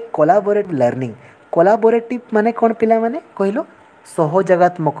create a collaborative learning collaborative माने कौन पिला माने कहलो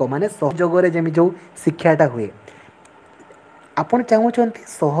सहयोगात्मक माने सहयोगरे जेमि जो शिक्षाटा हुए आपण चाहूछंती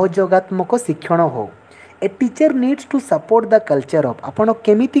सहयोगात्मक शिक्षण हो a teacher needs to support the culture of आपण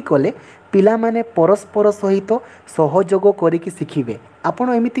केमिति कले पिला माने परस्पर सहित सहयोग करिकी शिखिबे आपण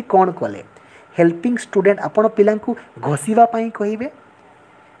एमिति कोन कले हेल्पिंग स्टूडेंट आपण पिलांकु घोषिबा पाई कहिबे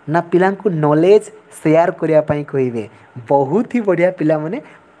ना पिलांकु नॉलेज शेयर करिया पाई कहिबे बहुत ही बढ़िया पिला माने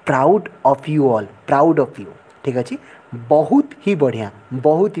proud of you all proud of you ठीक अच्छे बहुत ही बढ़िया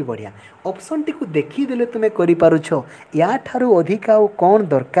ऑप्शन टी को देखीदेले तुम्हें करिपारुछ या ठारू अधिका कौन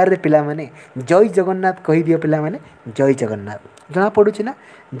दरकार रे पिला माने जय जगन्नाथ कही दियो पिला माने जय जगन्नाथ जना पड़ुछि ना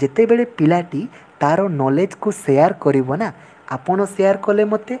जेते बेले पिलाटी तार नॉलेज को शेयर करिवो ना आपण शेयर कले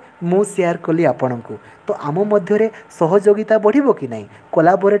मते मु शेयर कली आपनकु तो आम मध्य सहयोगिता बढ़िबो कि नहीं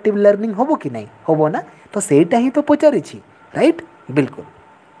कोलाबोरेटिव लर्निंग होबो कि नहीं होबो ना तो सेटा ही तो पचारिछि राइट बिल्कुल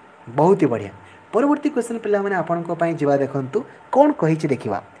बहुत ही बढ़िया परवर्ती क्वेश्चन पिला माने आपन को पई जीवा देखंतु कोन कहिछि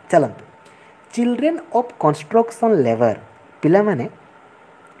देखिबा चलंतु चिल्ड्रेन ऑफ कंस्ट्रक्शन लेबर पिला माने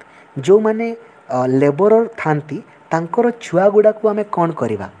जो माने लेबरर थांती तांकर छुआ गुडा को आमे कोन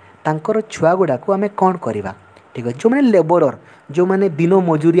करिबा तांकर छुआ गुडा को आमे कोन करिबा ठीक है जो माने लेबरर जो माने दिन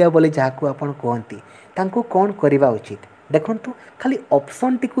मजूरिया बोले जाको आपन कहंती तांको कोन करिबा उचित देखंतु खाली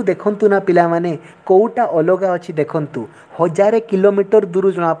ऑप्शन टी को देखंतु ना पिला माने कोउटा अलगा अछि देखंतु 1000 किलोमीटर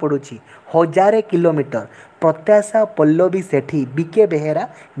दूर जना पड़ुछि 1000 किलोमीटर प्रत्याशा पल्लवी सेठी बीके बेहेरा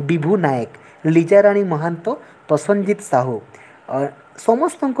विभू नायक लिजाराणी महांत प्रसन्नजीत साहू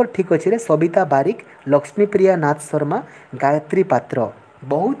समस्त ठीक अच्छे सविता बारिक लक्ष्मीप्रिया नाथ शर्मा गायत्री पात्र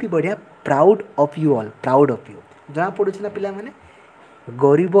बहुत ही बढ़िया proud of you all proud of you जना पड़ुछि ना पिला माने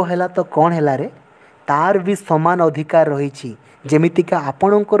गरीब हैला तो कौन हैला रे तार भी समान अधिकार रही जेमितिका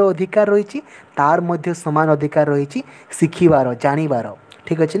आपणकर अधिकार रही तार मध्य समान अधिकार रही शिखिबार जानिबार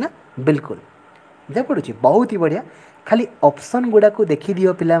ठीक अच्छे ना बिल्कुल जा पड़ुछि बहुत ही बढ़िया खाली ऑप्शन गुडा को देखी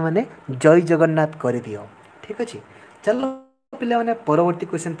दियो पिला माने जय जगन्नाथ कर दियो ठीक अच्छे चलो पिला माने परवर्ती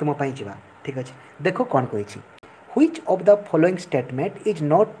क्वेश्चन तुम पाई जीवा ठीक अच्छे देखो कौन कहिछि which of the following statement is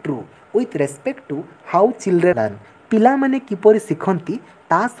not true with respect to how children learn पिला माने किपरि शिखंती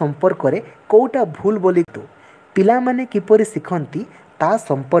ता संपर्क रे कोटा भूल बोली तू पिला माने किपरि शिखंती ता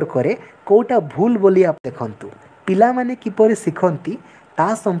संपर्क रे कोटा भूल बोली आप देखंतु पिला माने किपरि शिखंती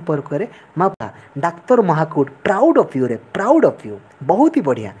ता संपर्क रे माँ doctor Mahakuta proud of you रे, प्राउड ऑफ यू, बहुत ही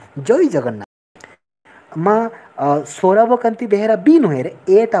बढ़िया, जय जगन्नाथ। माँ सौरभकांति बेहेरा बी नुहे रे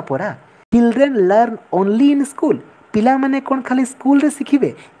एटा परा, children learn only in school, पिला माने कौन खाली स्कूल रे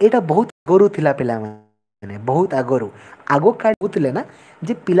शिखिबे, एटा बहुत आगरू थिला पिला माने, बहुत आगरू आगो काटुले ना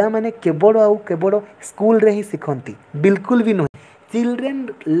जे पिला माने केवल आउ केवल स्कूल रे ही शिखंती, बिल्कुल भी नुहे, चिल्ड्रेन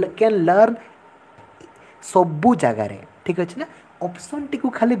कैन लर्न सबू जगार, ठीक अच्छे ना। ऑप्शन टी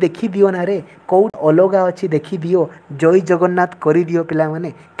खाली देखी दियो ना रे, कौ अलगा अच्छी देखी दियो, जय जगन्नाथ कर दियो पिला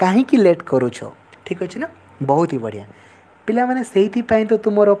माने, कहीं लेट करुछ, ठीक अच्छे ना, बहुत ही बढ़िया। पिला माने सेहिथि पई तो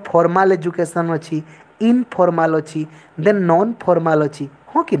तुमरो फॉर्मल एजुकेशन अच्छी, इनफॉर्मल अच्छी, देन नॉन फॉर्मल अच्छी,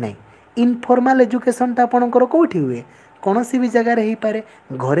 हाँ कि नहीं। इनफॉर्मल एजुकेशन टा आपणकर कोठी हुए, कौन सी भी जगह रही पारे,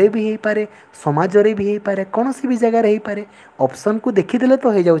 घरे भी हो पारे, समाज रे भी हो पारे, कौन सी भी जगह रही पारे। ऑप्शन को देखीदेले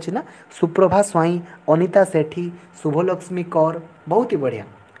तो हो जाउछि ना, सुप्रभा स्वाई, अनिता सेठी, शुभलक्ष्मी कौर, बहुत ही बढ़िया।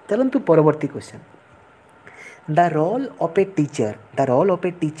 चलंतु परवर्ती question. The role of a teacher, the role of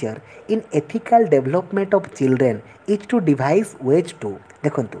a teacher in ethical development of children is to device ways to,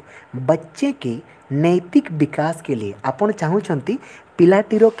 देखंतु बच्चे के नैतिक विकास के लिए आपण चाहूछंती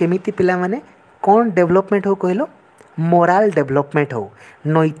पिलाटीरो केमिति पिला माने कौन डेवलपमेंट हो कहलो, मोराल डेवलपमेंट हो,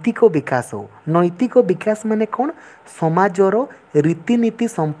 नैतिक विकास हो। नैतिक विकास माने कौन, समाजर रीतिनीति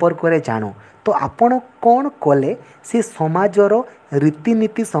संपर्क रे जानो, तो आपण कौन कले से समाजर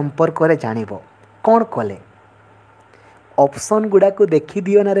रीतिनीति संपर्क रे जानिबो, कौन कले। ऑप्शन गुड़ा को देखी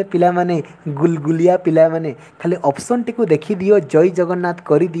दियो ना रे पिला माने, गुलगुलिया पिला माने, खाली ऑप्शन टी को देखी दियो, जय जगन्नाथ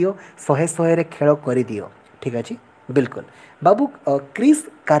करी दियो, शहे शहे रे खेल करी दियो, ठीक अछि, बिल्कुल। बाबू क्रिस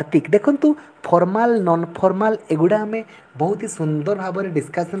कार्तिक देखंतु फॉर्मल नॉन फॉर्मल एगुड़ा आम बहुत ही सुंदर भाव में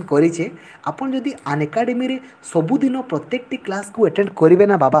डिस्कसन करें। आपन जदि अनएकाडेमी रे सबुदिन प्रत्येकटी क्लास को अटेंड करेंगे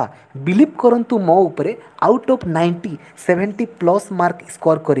ना बाबा, बिलीव करंतु मो उपरे out of 90 70 plus mark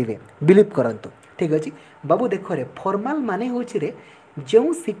score करेंगे, बिलीव करंतु, ठीक अच्छे बाबू। देख रे फॉर्मल माने होछि रे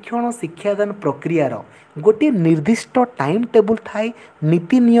जो शिक्षण शिक्षादान प्रक्रियार गोटे निर्दिष्ट टाइम टेबुल थाए,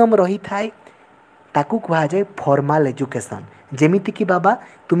 नीति नियम रही थाए, ताकू कहा जाए फॉर्मल एजुकेशन। जेमिति कि बाबा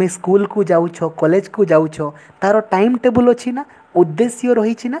तुम्हें स्कूल को जाउछ, कॉलेज को जाउछ, तार टाइम टेबुल अच्छी ना, उद्देश्य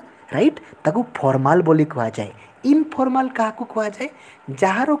रही ना, राइट, ताकू फॉर्मल बोली कहा जाए। इनफॉर्मल क्या कहा जाए,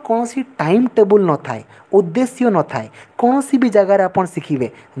 जार कौन सी टाइम टेबुल न थाए, उद्देश्य न थाए, कौन सी भी जगार आप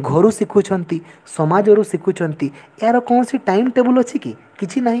शिखिबे, घर शिखुंट, समाज शिखुंट, यार कौन सी टाइम टेबुल अच्छी कि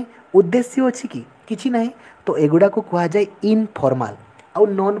किछि नहीं, उद्देश्य अच्छी कि किछि नहीं, तो एगुड़ा को कहा जाए इनफॉर्मल। आउ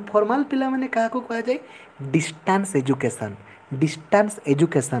नॉन फॉर्मल पिला माने क्या कहा जाए, डिस्टेंस एजुकेशन। डिस्टेंस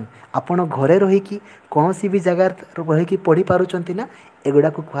एजुकेशन आपण घरे रही कि कौन सी भी जगह रही कि पढ़ी पारुचंती ना, एगुड़ा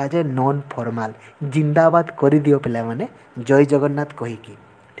को कहा जाए नॉन फॉर्मल। जिंदाबाद कर दियो पिला माने, जय जगन्नाथ कहीकि,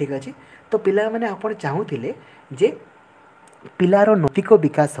 ठीक अच्छे। तो पिला माने आपण चाहूथिले जे पिलार नैतिक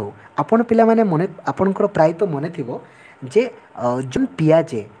विकास हो। आपण पिला माने मने आपणकर प्राय तो मन थिबो जे जन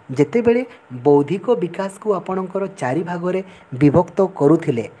पियाजे जेतेबेले बौद्धिक विकास को आपणकर चारि भागरे विभक्त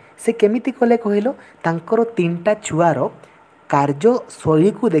करुथिले, से केमिति कले कहलो, तांकर तीनटा छुआर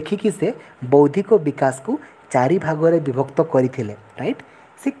कार्यशैली को देखिकी से बौद्धिक विकास को चारि भागरे विभक्त करथिले, राइट।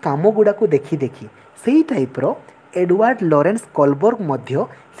 से काम गुड़ा को देखी देखी सेही टाइप रो एडवर्ड लॉरेंस कोलबर्ग मध्य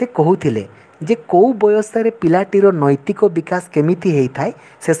से कहूथिले जे को बयस रे पिलाटीर नैतिक विकास केमिति हेई थाए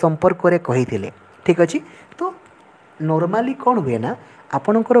से संपर्क रे कहिथिले, ठीक अछि। तो नॉर्मली कौन हुए ना,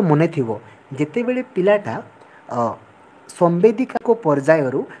 आपणकर मन थिबो जेतेबेले पिलाटा संवेदिका को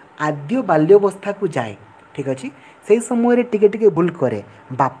पर्यायरु आद्य बाल्यवस्था को जाए, ठीक अच्छे, से समय रे टिके टिके भूल करे,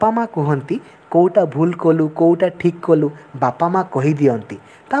 बापा माँ कहती कौटा भूल कलु कौटा ठीक कलु, बापा माँ कही दियंती,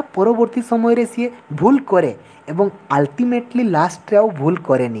 ता परवर्ती समय रे सी भूल करे एवं अल्टीमेटली लास्ट रे आउ भूल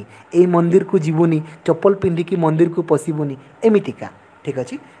करेनी, ए मंदिर को जीवनी, चप्पल पिंधिकी मंदिर को पशिबुनी, एमितिका, ठीक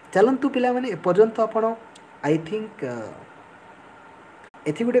अच्छे। चलंतु पिला माने एपर्यंत आपण आई थिंक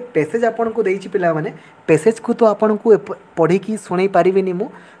एथि गोटे पैसेज आपन को देइछि पिला माने, पैसेज को तो आपन को पढ़ी की सुनै पारिबेनी, मु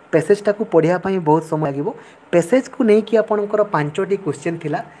पैसेजटा को पढ़िया पाई बहुत समय लागिबो। पैसेज को नहीं कि आपनकर 5टी क्वेश्चन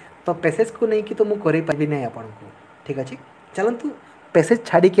थिला, तो पैसेज को नहीं कि तो मु करै पाबि नै आपन को, ठीक अछि। चलंतु पैसेज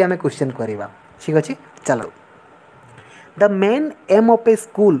छाड़ी कि आमे क्वेश्चन करबा, ठीक अछि। चलो, the main M of A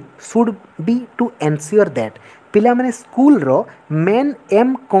school should be to ensure that, पिला माने स्कूल रो मेन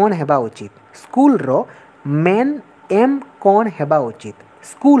एम कोन हेबा उचित, स्कूल रो मेन एम कौन हेबा उचित,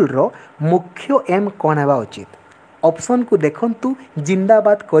 स्कूल रो मुख्य एम कौन हेबा उचित। ऑप्शन को देखंतु,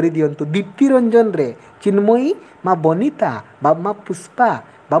 जिंदाबाद करि दियंतु। दीप्ति रंजन रे, चिन्मयी, माँ बनीता, बाबू माँ पुष्पा,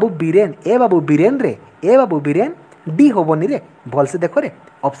 बाबू बीरेन, ए बाबू बीरेन रे, ए बाबू बीरेन, डी होबनी रे भलसे देख रे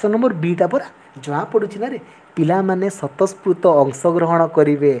ऑप्शन नंबर बीटा परा जहाँ पड़ुछि ना रे पिला माने स्वतःस्फूर्त अंशग्रहण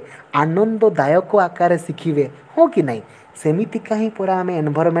करेंगे आनंददायक आकार शिखिबे हाँ कि नहीं सेमिति कहीं परा आम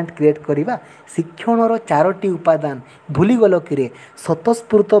एनवायरनमेंट क्रिएट करवा शिक्षणर चारोटी उपादान भूलीगल कि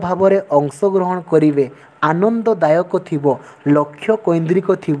स्वतःस्फूर्त भाव में अंशग्रहण करेंगे आनंददायक थिबो लक्ष्य केन्द्रिक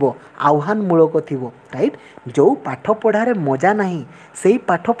थिबो आह्वानमूलक थिबो राइट जो पाठ पढ़ारे मजा नहीं से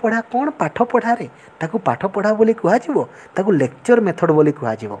पाठ पढ़ा कौन पाठ पढ़ारे ताकू पाठ पढ़ा बोली कहुव ताकू लेक्चर मेथड बोली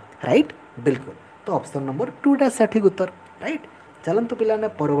कहुव राइट बिल्कुल तो ऑप्शन नंबर 2टा सठिक उत्तर राइट चलतु पिला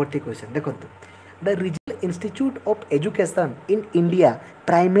परवर्ती क्वेश्चन देखो the regional institute of education in India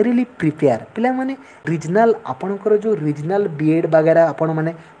primarily prepare पिला माने रीजनल आपणकर जो रीजनल बीएड वगैरह आपण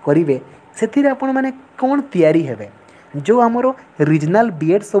माने करिवे सेथिरे आपण माने कौन तैयारी हेबे जो आमर रीजनल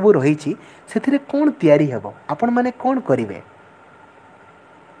बीएड सब रही से कौन तैयारी हेबो आपण माने कौन करिवे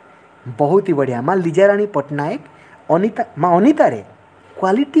बहुत ही बढ़िया माँ लीजाराणी पट्टनायक अनिता माँ अनिता रे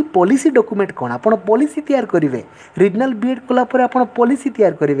क्वालिटी पॉलिसी डॉक्यूमेंट कौन आपण पॉलिसी तैयार करिवे रीजनल बीएड कला पर आपण पॉलिसी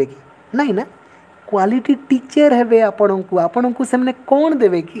तैयार करिवे कि नहीं ना क्वालिटी टीचर हेबे आपण को से कौन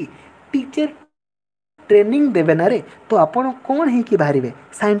देवे कि टीचर ट्रेनिंग देवे ना रे तो आपण कौन ही कि बाहरिवे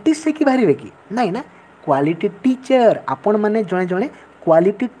साइंटिस्ट से कि बाहरिवे कि नहीं ना क्वालिटी टीचर आपण माने जणे जणे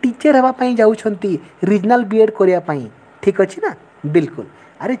क्वालिटी टीचर हेबा पई जाउछंती रीजनल बीएड करिया पई ठीक अछि ना बिल्कुल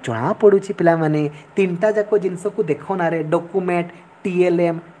अरे जना पड़ुछि पिला माने तीनटा जाको जिंस को देखो ना रे डॉक्यूमेंट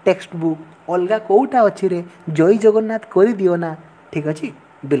टीएलएम टेक्स्ट बुक अलगा कोटा अछि रे जय जगन्नाथ करि दियो ना ठीक अछि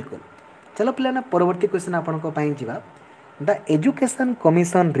बिल्कुल चलो पिला ना परवर्ती क्वेश्चन आपण को पई जिबा द एजुकेशन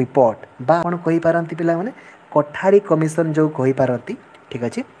कमिशन रिपोर्ट बा आपण कहि पारंती पिला माने कोठारी कमिशन जो कहि पारंती ठीक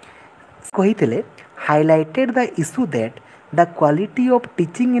अछि कहिथिले highlighted the issue that the quality of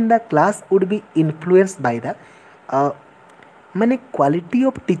teaching in the class would be influenced by the माने क्वालिटी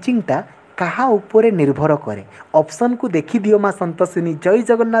ऑफ टीचिंग टा कहा ऊपर निर्भर करे ऑप्शन को देखी दियो माँ संतोषिनी जय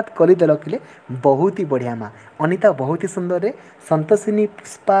जगन्नाथ कली दे रखिले बहुत ही बढ़िया माँ अनिता बहुत ही सुंदर है संतोषिनी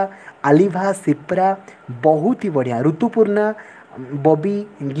पुष्पा आलिभा सिप्रा बहुत ही बढ़िया ऋतुपूर्णा बबी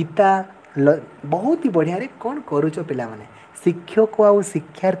गीता बहुत ही बढ़िया रे कौन करूच पिला माने शिक्षक आउ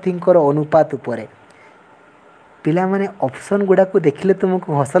शिक्षार्थी अनुपात उपरे पिला माने ऑप्शन गुड़ा को देखिले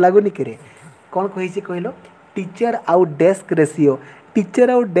तुमको हस लगुनि कि कौन कही कहलो टीचर आउ डेस्क रेशियो टीचर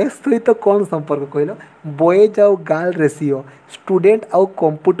आउ डेस्क सहित तो कौन संपर्क कहलो बॉयज आउ गर्ल रेशियो स्टूडेंट आउ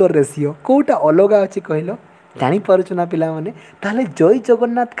कंप्यूटर रेशियो कोटा अलग अच्छी कहलो जानी पारुछ ना पिला माने ताले जय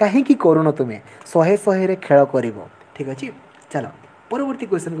जगन्नाथ काहे की करूनो तुमे शहे शहे रे खेल करिवो ठीक अछि चलो परवर्ती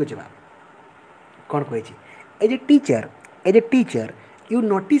क्वेश्चन को जवाब कौन कही as a teacher you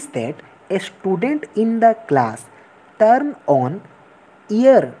notice that a student in the class turn on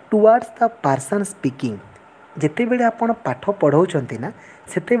ear towards the person speaking जेते बेले आपण पाठ पढ़ाउछंती ना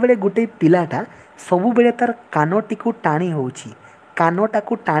सेते बेले गुटे पिलाटा सबु बेले तार कानटी को टाणी होउची कानटा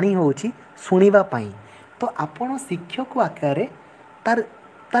को टाणी होउची सुनिबा पई तो आपण शिक्षक आकारे तार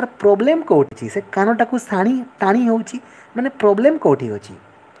तार प्रॉब्लम कोठी से कानटा को साणी टाणी होउची माने प्रॉब्लम कोठी होची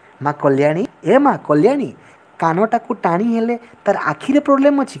माँ कल्याणी ए माँ कल्याणी कानटा को टाणी हेले तार आखिरे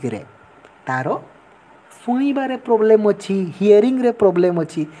प्रॉब्लम अछि कि तार शुणिबारे प्रॉब्लम अच्छी हियरिंग रे प्रॉब्लम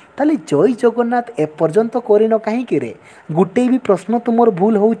अच्छी ताले जय जगन्नाथ एपर्यंत करिन कहीं कि गुटे भी प्रश्न तुमर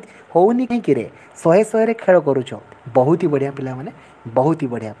भूल होउनी कहीं कि शहे शहे रे खेल करूछ बहुत ही बढ़िया पिला माने बहुत ही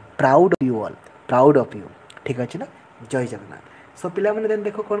बढ़िया proud of you all proud of you ठीक अच्छे ना जय जगन्नाथ सो पिला माने देन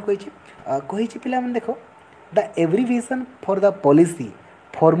देखो कौन कही पिला माने देखो the abbreviation for the policy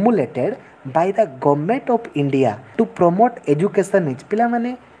formulated by the government of India to promote education is पिला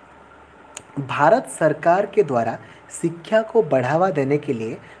माने भारत सरकार के द्वारा शिक्षा को बढ़ावा देने के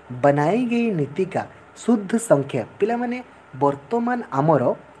लिए बनाई गई नीति का शुद्ध संक्षेप पिला माने वर्तमान आमर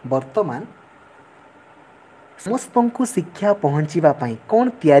वर्तमान समस्त को शिक्षा पहुँचीबा पई कौन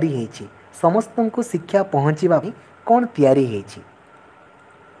तैयारी हेछि समस्त को शिक्षा पहुँचीबा पई कौन तैयारी हेछि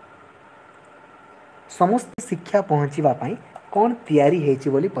समस्त शिक्षा पहुँचीबा पई कौन तैयारी हेछि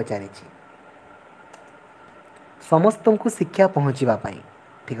बोली पचारे छी समस्त को शिक्षा पहुँचीबा पई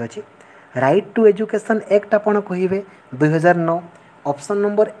ठीक अछि राइट टू एजुकेशन एक्ट आपण कहिबे 2009 ऑप्शन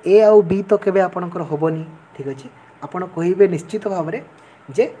नंबर ए आउ बी तो केबे आपणकर होबनी ठीक अछि आपण कहिबे निश्चित भाव रे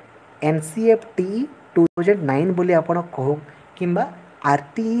जे एनसीएफटी 2009 बोली आपण कहू किंबा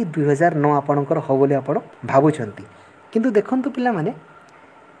आरटीई 2009 आपणकर हो बोली आपण भाबुछंती किंतु देखंतु पिला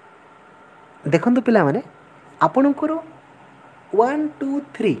माने आपणकर 1 2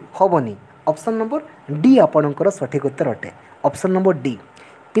 3 होबनी ऑप्शन नंबर डी आपणकर सठिक उत्तर अटे ऑप्शन नंबर डी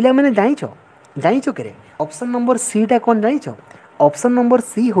पिला मैंने जाइछ के ऑप्शन नंबर सी टा कौन जाइछ ऑप्शन नंबर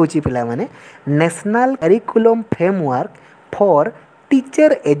सी होची पिला माने national curriculum framework for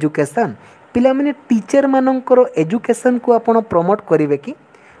teacher education पिला माने टीचर मानकर एजुकेशन को आपण प्रमोट करेंगे कि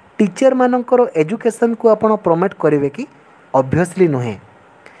टीचर मानकर एजुकेशन को आपण प्रमोट करेंगे कि ऑब्वियसली नुहे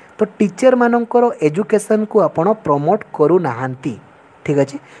तो टीचर मानकर एजुकेशन को आपण प्रमोट करू नाहांती ठीक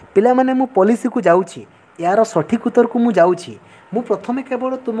अच्छे पिला माने मु पॉलिसी को जाऊँगी यार सठिक उत्तर को मु जाऊँगी मु प्रथमे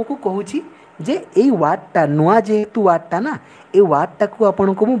केवल तुमको कहूँ जे ये वार्डटा नुआ जेहेतु वार्डटा ना ये वार्डटा को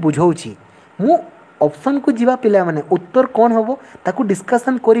आपण को मु बुझाऊँगी मु ऑप्शन को जीवा पिला माने उत्तर कौन हम ताकू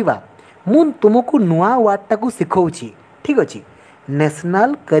डिस्कशन करिवा मु तुमको नुआ वार्डटा को शिखाऊँगी ठीक अच्छे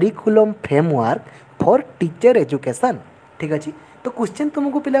national curriculum framework for teacher education ठीक अच्छे तो क्वेश्चन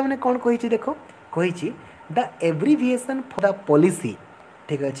तुमको पिला माने कौन कही देखो कही the abbreviation for the policy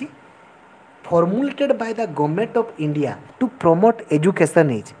ठीक अच्छे formulated by the government of India to promote education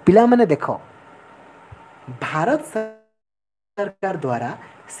is पिला माने देखो भारत सरकार द्वारा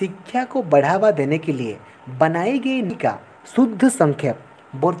शिक्षा को बढ़ावा देने के लिए बनाई गई नीति शुद्ध संक्षेप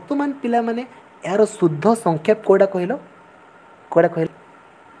वर्तमान पिला माने यार शुद्ध संक्षेप कोड़ा कहलो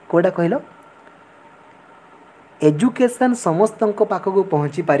कोड़ा कहलो एजुकेशन समस्त पाखक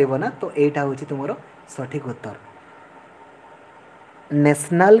पहुँची पारिबो ना तो एटा होची तुमरो सठिक उत्तर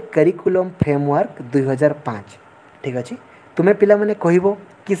नेशनल करिकुलम फ्रेमवर्क 2005 ठीक अच्छे तुम्हें पिला माने कहबो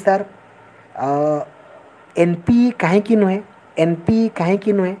कि सर एनपी कहीं नुहे एनपी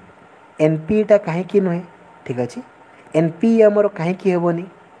कहीं नुहे एनपीटा कहीं नुहे ठीक अच्छे एनपी आमर कहीं हेबनी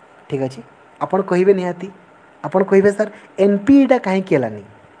ठीक अच्छे आपन कहबे निहाती आपन कहबे सर एनपीटा कहीं हेलानी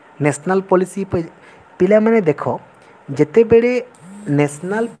नेशनल पॉलिसी पिला माने देखो जेते बेले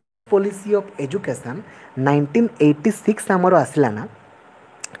नेशनल पॉलिसी ऑफ एजुकेशन 1986 आमर आसला ना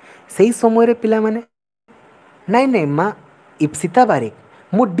सही समय रे पिला माने नाई नाई माँ इप्सिता बारिक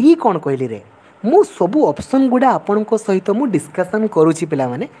मु डी कौन कहली रे मु सबू ऑप्शन गुड़ा आपण सहित मु डिस्कशन करुची पिला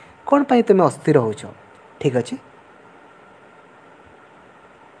माने कौन पाई तुम अस्थिर हो ठीक अच्छे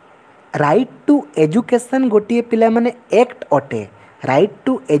राइट टू एजुकेशन गोटे पिला माने एक्ट अटे राइट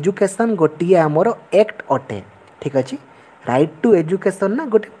टू एजुकेशन गोटे आमर एक्ट अटे ठीक अच्छे राइट टू एजुकेशन ना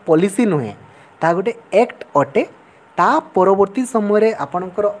गोटे पॉलिसी नुहे ता गोटे एक्ट अटे ता परवर्ती समय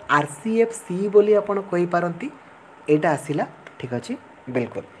आपणकर आरसीएफसी बोली आपण कहि पारंती एटा आसिला ठीक अच्छे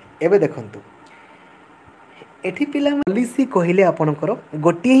बिल्कुल एबे देखंतु एठी पिला पॉलिसी कहले आपणकर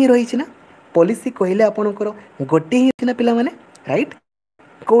गोटे ही रही ना पॉलिसी कहले आपणकर गोटे ही ना पिला माने राइट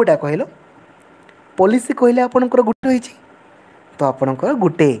कोडा कहलो पॉलिसी कहले आपणकर गोटे रही तो आपणकर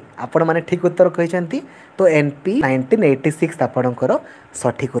गोटे आपण माने ठीक उत्तर कहिसंती तो एनपी 1986 आपणकर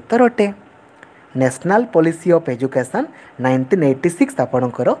सठिक उत्तर अटे नेशनल पॉलिसी ऑफ एजुकेशन 1986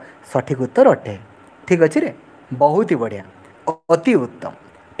 आपणकर सठिक उत्तर अटे ठीक अच्छे रे बहुत ही बढ़िया अति उत्तम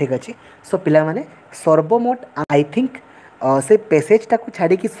ठीक अच्छे सो पिला माने सर्वमोट आई थिंक से पैसेजटा को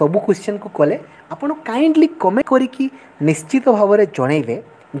छाड़ी कि सबू क्वेश्चन को कले आपण काइंडली कमेंट करिकी निश्चित भाव में जनइबे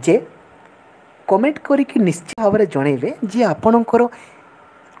जे कमेंट करिकी निश्चित भाव में जनइबे जे आपणकर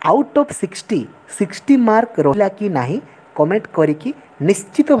आउट ऑफ 60 मार्क रहा कि नहीं कमेंट करिकी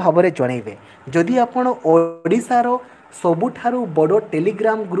निश्चित भाव में जनइबे जदि आपण ओडिशार सबुठारु बड़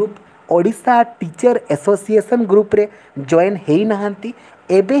Telegram group Odisha teacher association group रे जॉइन हेई नहांती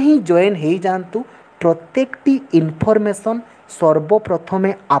एबे ही जॉइन हेई जानतु प्रत्येकटी इनफॉरमेशन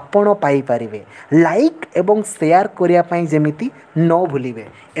सर्वप्रथमे आपण पाई परिवे लाइक एवं शेयर करिया पई जेमिति न भूलिबे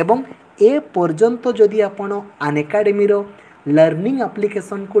एवं ए पर्यंत जदि आपण अनएकाडेमी रो लर्निंग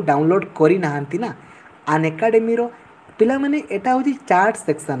एप्लिकेशन को डाउनलोड करि नहांती ना अनएकाडेमी रो पिला माने एटा होची चैट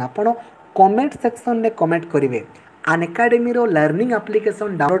सेक्शन आपण कमेंट सेक्शन में कमेंट करेंगे अनएकाडेमी रो लर्निंग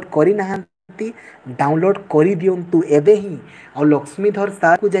एप्लिकेशन डाउनलोड करी नहांती डाउनलोड करी दियंतु एबे ही और लक्ष्मीधर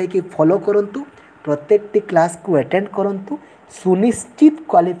सार को जाइए फॉलो करंतु प्रत्येकटी क्लास को अटेंड करंतु सुनिश्चित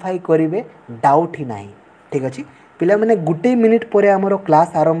क्वालिफाई करेंगे डाउट ही नहीं ठीक अच्छे पिला माने गुटे मिनिट पर आमर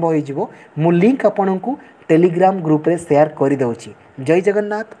क्लास आरंभ हो जिवो मु लिंक आपन को टेलीग्राम ग्रुप रे शेयर कर दउची जय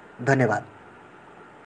जगन्नाथ धन्यवाद।